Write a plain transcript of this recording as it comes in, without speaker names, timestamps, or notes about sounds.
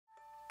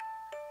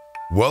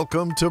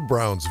Welcome to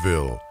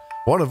Brownsville,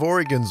 one of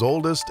Oregon's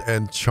oldest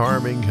and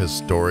charming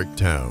historic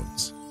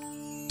towns.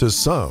 To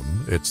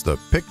some, it's the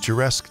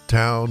picturesque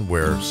town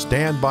where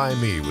Stand By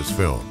Me was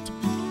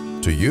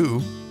filmed. To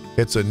you,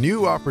 it's a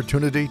new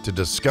opportunity to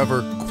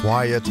discover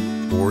quiet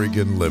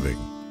Oregon living.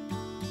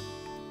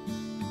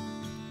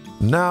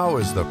 Now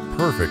is the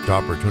perfect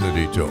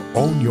opportunity to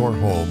own your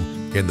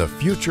home in the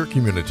future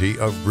community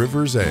of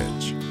River's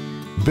Edge.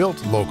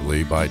 Built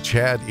locally by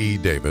Chad E.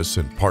 Davis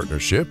in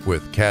partnership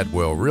with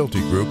Cadwell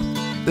Realty Group,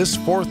 this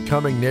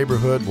forthcoming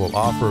neighborhood will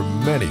offer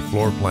many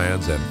floor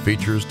plans and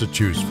features to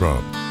choose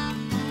from.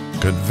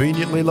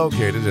 Conveniently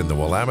located in the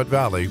Willamette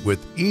Valley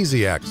with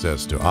easy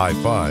access to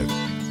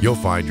I-5, you'll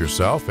find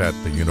yourself at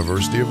the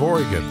University of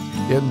Oregon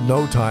in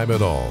no time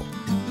at all.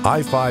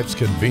 I-5's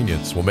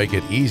convenience will make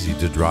it easy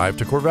to drive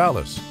to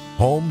Corvallis,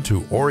 home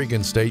to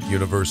Oregon State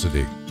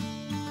University.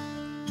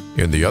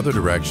 In the other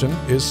direction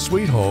is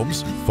Sweet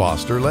Home's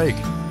Foster Lake.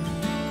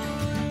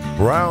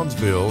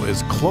 Brownsville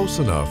is close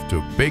enough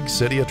to big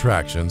city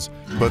attractions,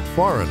 but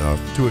far enough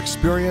to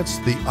experience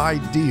the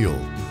ideal,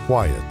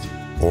 quiet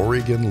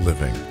Oregon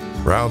living.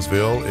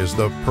 Brownsville is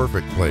the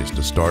perfect place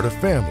to start a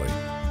family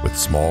with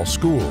small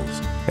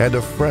schools and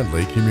a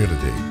friendly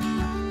community.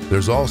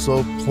 There's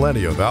also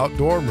plenty of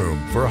outdoor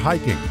room for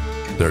hiking.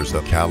 There's the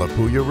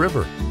Calapooya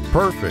River,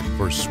 perfect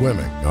for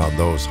swimming on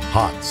those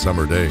hot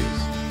summer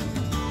days.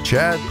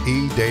 Chad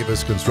E.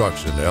 Davis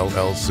Construction,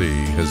 LLC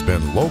has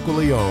been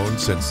locally owned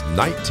since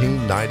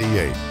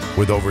 1998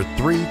 with over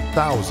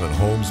 3,000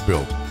 homes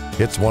built.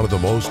 It's one of the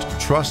most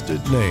trusted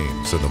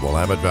names in the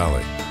Willamette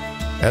Valley.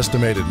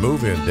 Estimated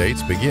move-in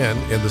dates begin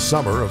in the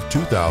summer of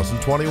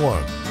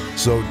 2021.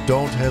 So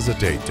don't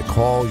hesitate to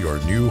call your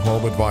new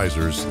home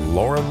advisors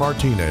Lauren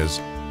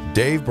Martinez,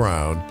 Dave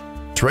Brown,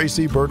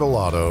 Tracy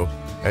Bertolotto,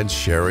 and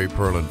Sherry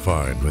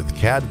Perlinfine with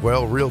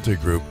Cadwell Realty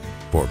Group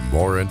for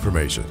more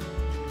information.